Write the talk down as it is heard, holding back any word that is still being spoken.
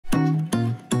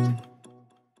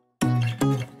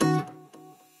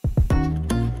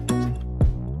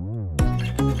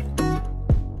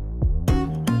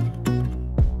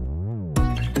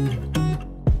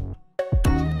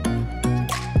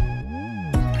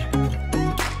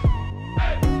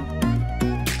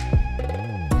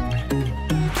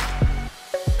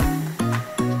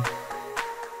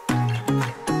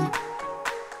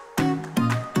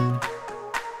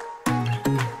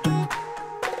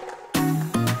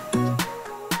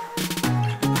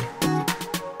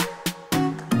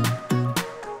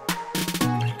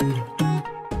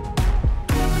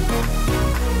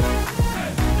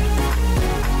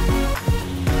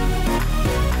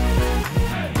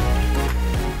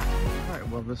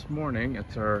Well, this morning,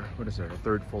 it's our, what is it, our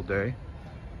third full day.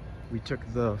 We took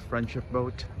the friendship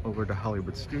boat over to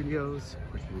Hollywood Studios,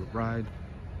 quick ride,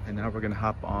 and now we're gonna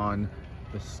hop on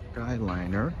the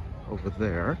Skyliner over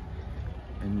there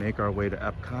and make our way to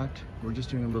Epcot. We're just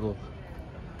doing a little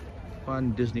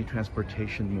fun Disney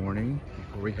transportation morning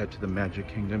before we head to the Magic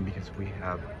Kingdom, because we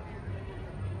have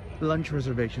lunch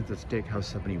reservations at Steakhouse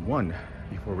 71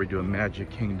 before we do a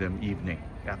Magic Kingdom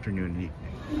afternoon and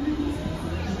evening.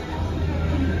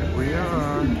 Here we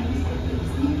are.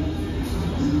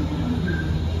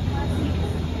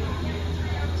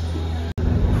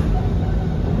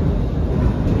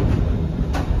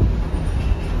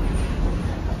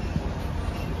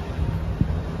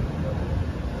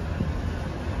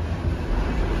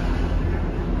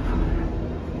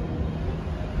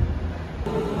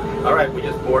 All right, we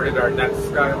just boarded our next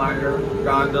Skyliner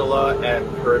gondola at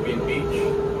Caribbean Beach.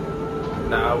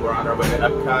 Now we're on our way to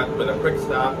Epcot with a quick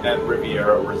stop at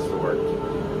Riviera Resort.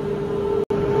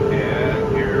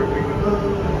 And here we go.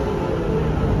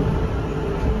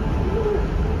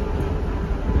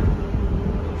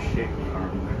 Shaky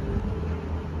arm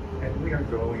there. And we are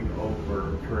going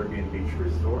over Caribbean Beach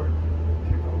Resort.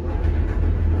 Take a look.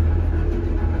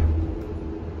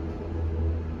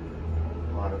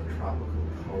 A lot of tropical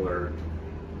colored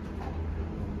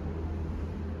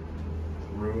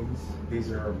rooms.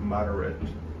 These are moderate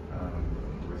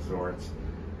resorts,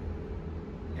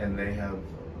 and they have,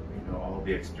 you know, all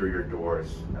the exterior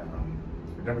doors.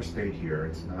 We've never stayed here.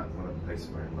 It's not one of the places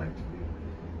where I'd like to be,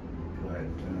 but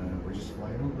we're just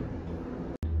flying over it.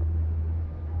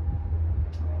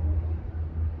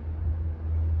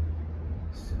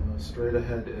 So straight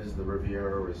ahead is the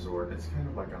Riviera Resort. It's kind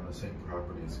of like on the same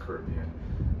property as Caribbean,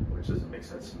 which doesn't make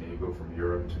sense to me. You go from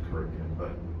Europe to Caribbean,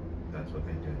 but that's what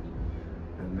they did.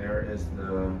 And there is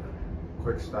the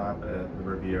quick stop at the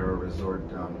Riviera Resort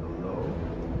down below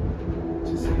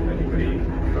to see if anybody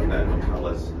from that hotel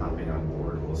is hopping on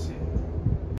board. We'll see.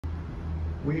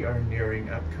 We are nearing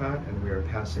Epcot and we are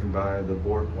passing by the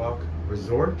Boardwalk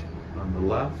Resort on the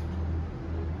left.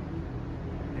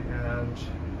 And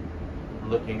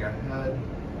looking ahead,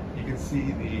 you can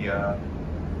see the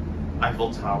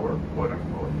Eiffel Tower, quote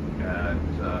unquote,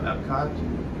 and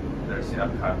Epcot. There's the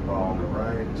Epcot Ball on the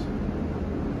right.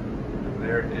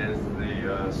 There is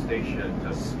the station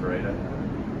just straight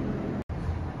ahead.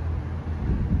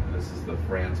 This is the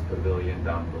France Pavilion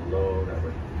down below that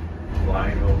we're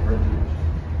flying over.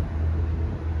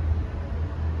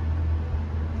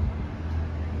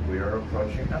 We are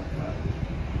approaching Epcot.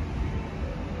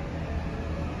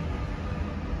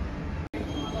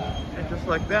 And just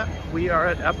like that, we are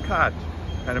at Epcot.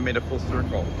 Kind of made a full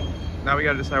circle. Now we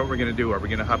got to decide what we're going to do. Are we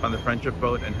going to hop on the friendship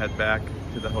boat and head back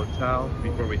to the hotel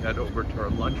before we head over to our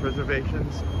lunch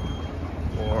reservations,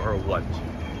 or what?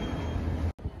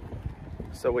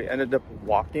 So we ended up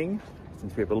walking,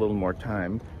 since we have a little more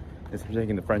time. Instead of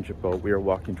taking the friendship boat, we are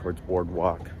walking towards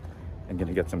Boardwalk and going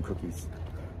to get some cookies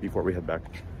before we head back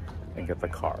and get the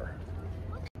car.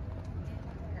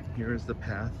 Here is the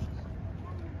path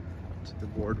to the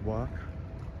Boardwalk.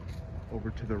 Over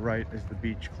to the right is the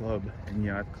Beach Club and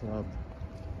Yacht Club.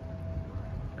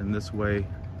 And this way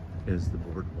is the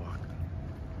Boardwalk.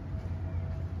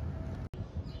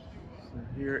 So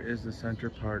here is the center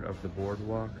part of the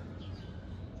Boardwalk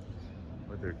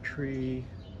with their tree.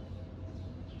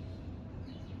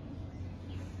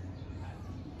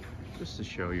 Just to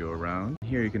show you around.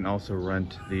 Here you can also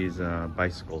rent these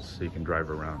bicycles so you can drive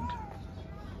around.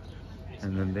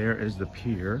 And then there is the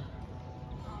pier.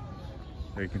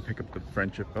 There you can pick up the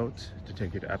friendship boats to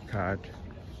take you to Epcot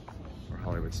or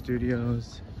Hollywood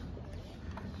Studios.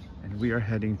 And we are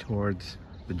heading towards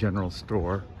the general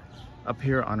store up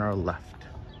here on our left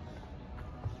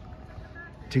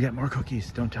to get more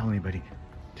cookies. Don't tell anybody.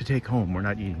 To take home. We're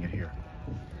not eating it here.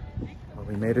 Well,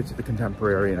 we made it to the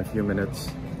Contemporary in a few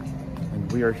minutes and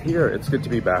we are here. It's good to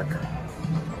be back.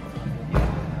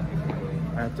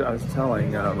 I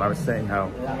was saying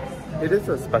how it is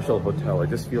a special hotel. It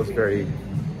just feels very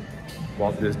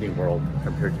Walt Disney World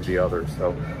compared to the others,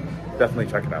 so definitely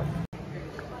check it out.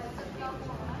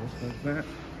 Just like that,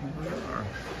 here we are.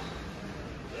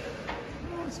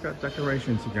 Oh, it's got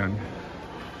decorations again.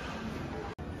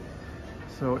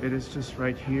 So it is just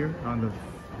right here on the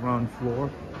ground floor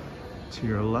to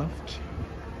your left,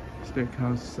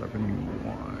 Steakhouse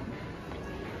 71.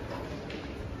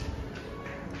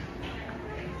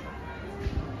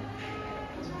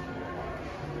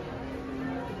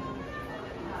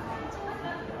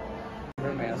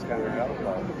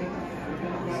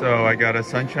 So I got a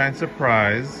sunshine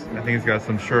surprise. I think it's got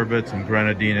some sherbet, some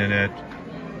grenadine in it,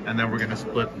 And then we're gonna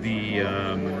split the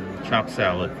chopped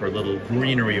salad for a little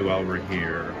greenery while we're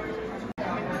here.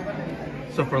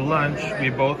 So for lunch, we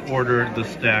both ordered the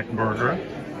stack burger.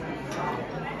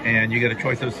 And you get a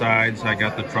choice of sides. I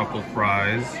got the truffle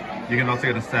fries. You can also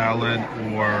get a salad,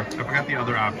 or I forgot the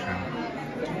other option.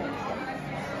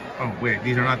 Oh wait,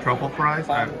 these are not truffle fries?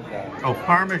 Oh,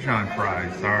 Parmesan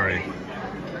fries, sorry.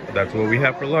 That's what we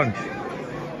have for lunch.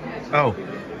 Oh,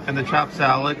 and the chopped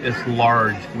salad is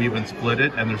large. We even split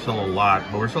it, and there's still a lot,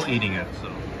 but we're still eating it, so.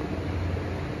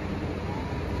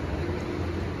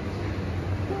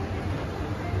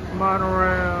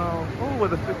 Monorail. Oh,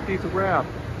 with a 50s wrap.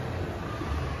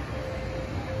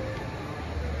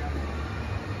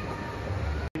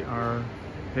 We are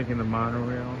taking the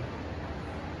monorail,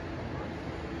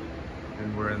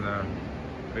 and we're in the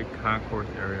big concourse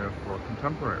area for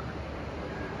contemporary.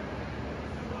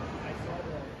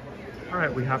 All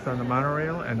right, we hopped on the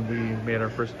monorail and we made our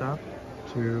first stop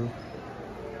to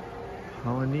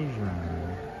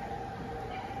Polynesian.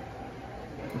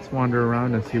 Let's wander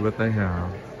around and see what they have.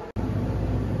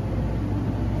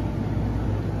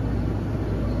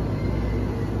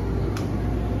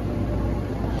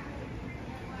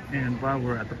 And while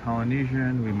we're at the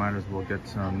Polynesian, we might as well get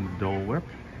some Dole Whip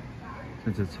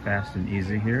since it's fast and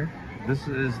easy here. This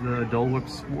is the Dole Whip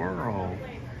Swirl.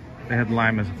 They had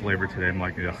lime as a flavor today. I'm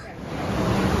like, yes.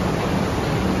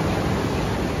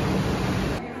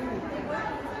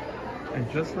 And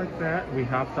just like that, we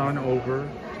hopped on over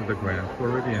to the Grand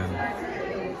Floridian.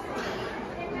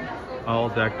 All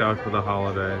decked out for the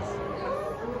holidays.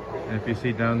 And if you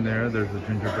see down there, there's the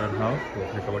gingerbread house.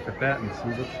 We'll take a look at that and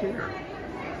see what's here.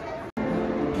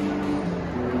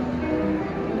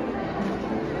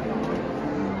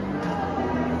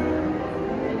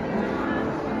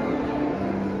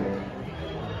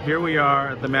 Here we are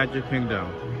at the Magic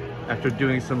Kingdom. After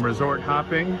doing some resort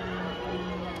hopping,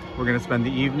 we're gonna spend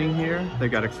the evening here. They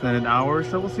got extended hours,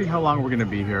 so we'll see how long we're gonna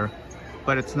be here.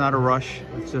 But it's not a rush,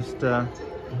 it's just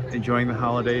enjoying the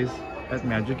holidays at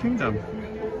Magic Kingdom.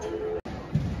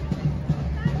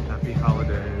 Happy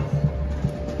holidays.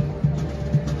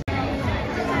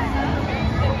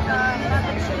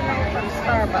 Cappuccino from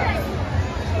Starbucks.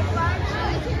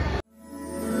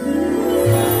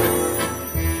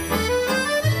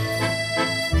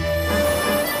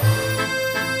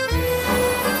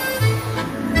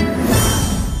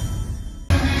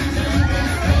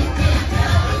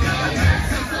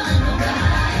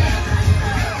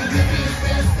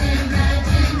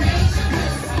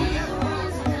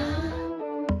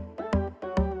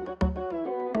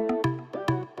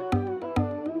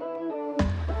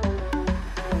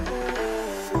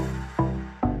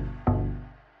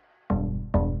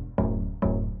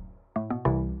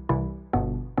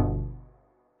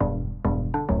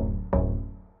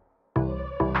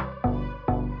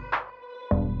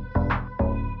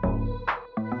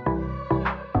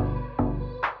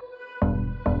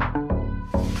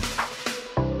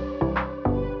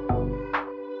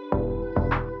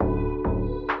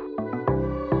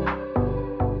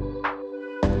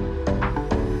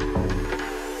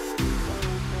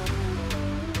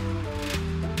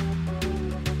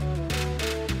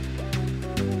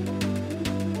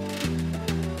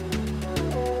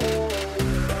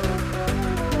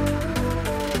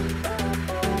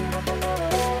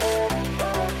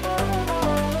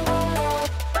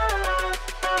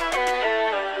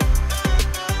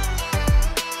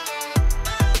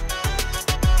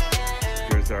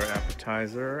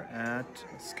 At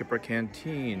Skipper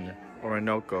Canteen,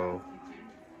 Orinoco.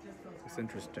 It's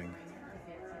interesting.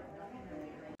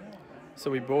 So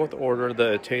we both ordered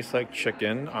the It Tastes Like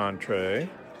Chicken entree.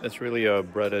 It's really a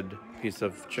breaded piece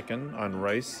of chicken on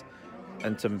rice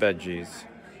and some veggies.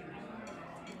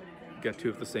 Get two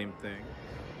of the same thing.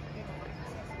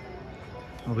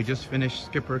 Well, we just finished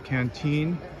Skipper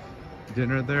Canteen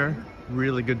dinner there.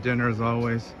 Really good dinner as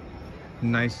always.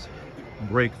 Nice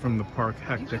break from the park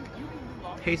hectic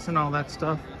pace and all that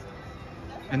stuff.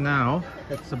 And now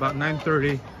it's about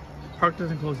 9:30. Park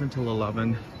doesn't close until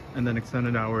 11, and then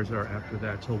extended hours are after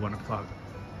that till 1 o'clock.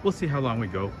 We'll see how long we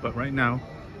go, but right now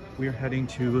we are heading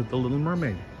to the Little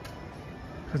Mermaid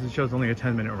because it shows only a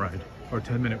 10-minute ride or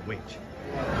 10-minute wait.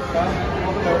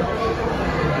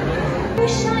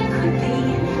 Wish I could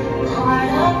be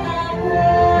part of that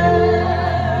world.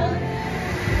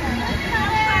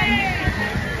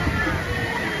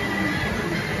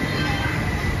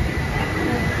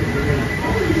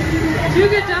 You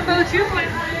get Dumbo 2.0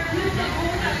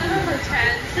 for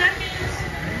 10 seconds.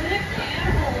 Lift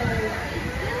and hold.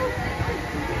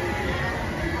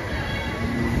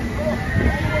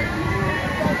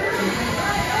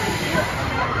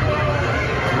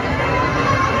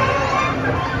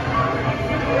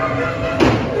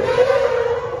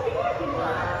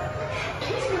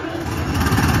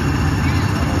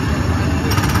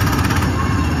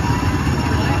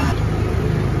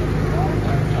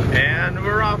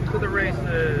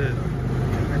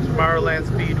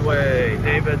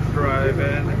 Let's drive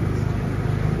in.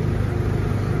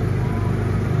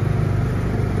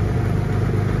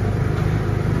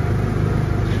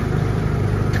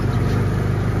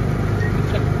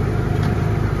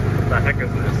 What the heck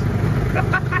is this?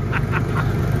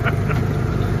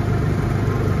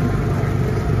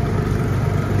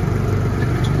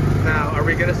 Now, are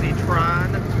we gonna see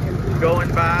Tron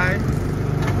going by?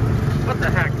 What the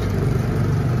heck?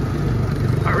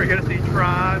 Are we gonna see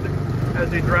Tron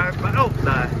as he drives by? Oh,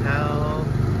 the hell!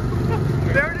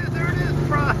 There it is,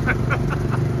 Tron!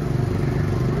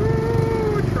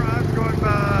 Woo, Tron's going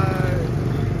by!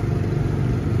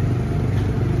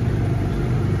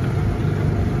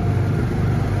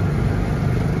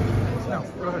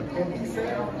 Go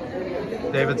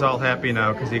ahead. David's all happy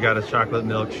now because he got a chocolate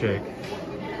milkshake,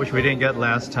 which we didn't get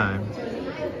last time.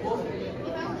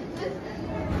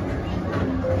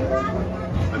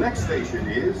 The next station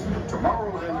is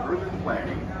Tomorrowland Urban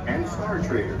Planning and Star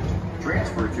Traders.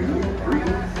 Transfer to Green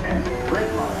and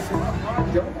Red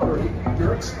Line. Don't worry,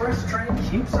 your express train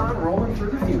keeps on rolling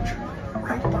through the future,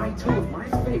 right by two of my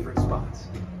favorite spots.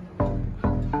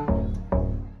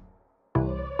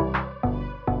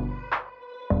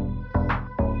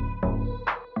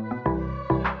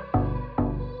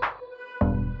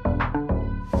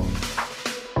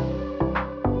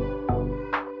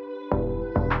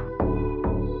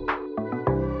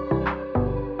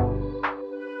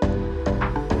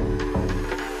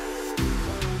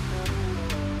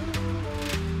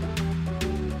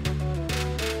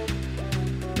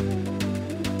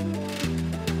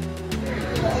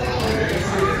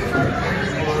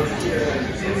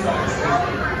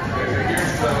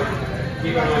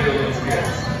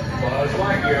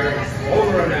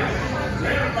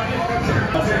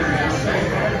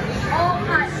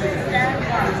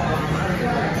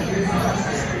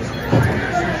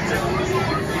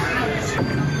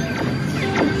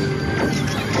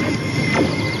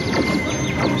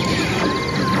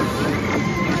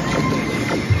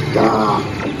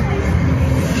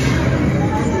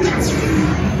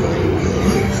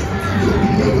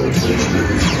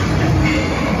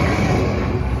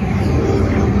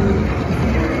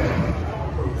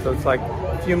 So it's like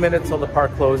a few minutes till the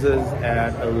park closes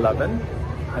at 11,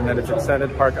 and then it's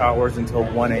extended park hours until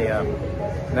 1 a.m.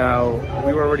 Now,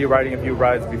 we were already riding a few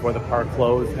rides before the park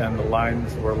closed, and the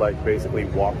lines were like basically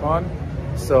walk-on.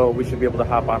 So we should be able to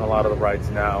hop on a lot of the rides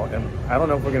now. And I don't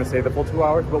know if we're going to stay the full 2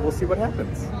 hours, but we'll see what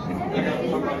happens.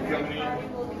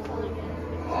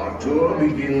 Our tour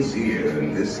begins here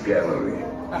in this gallery.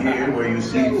 Here where you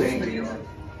see paintings.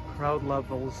 Crowd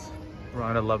levels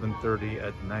around 11:30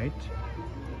 at night.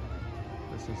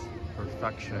 This is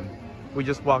perfection. We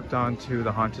just walked on to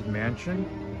the Haunted Mansion,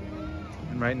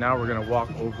 and right now we're gonna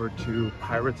walk over to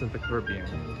Pirates of the Caribbean.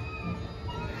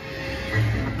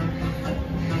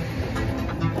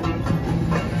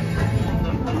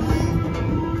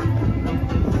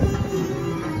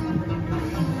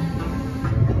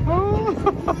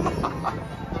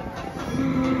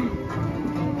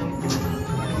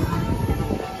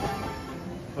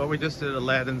 Well, we just did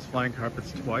Aladdin's Flying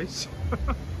Carpets twice.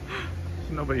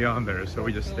 There's nobody on there, so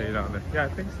we just stayed on there. Yeah, I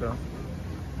think so.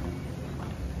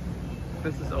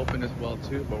 This is open as well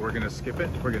too, but we're gonna skip it.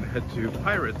 We're gonna head to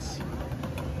Pirates.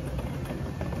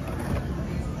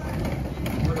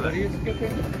 What are you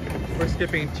skipping? We're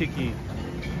skipping Tiki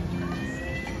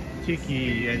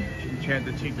and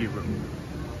Enchanted Tiki Room.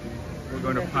 We're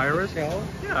going to Pirates.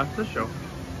 Yeah, it's a show.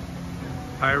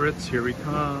 Pirates, here we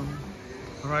come.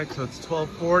 All right, so it's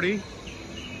 12:40.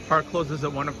 Park closes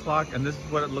at 1 o'clock, and this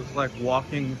is what it looks like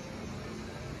walking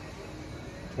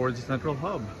towards the Central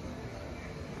Hub.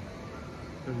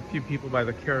 There's a few people by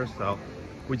the carousel.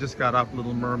 We just got off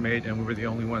Little Mermaid, and we were the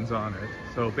only ones on it.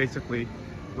 So basically,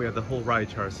 we have the whole ride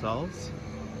to ourselves,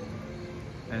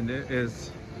 and it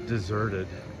is deserted.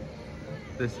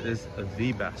 This is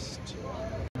the best.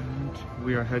 And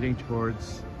we are heading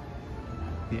towards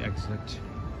the exit.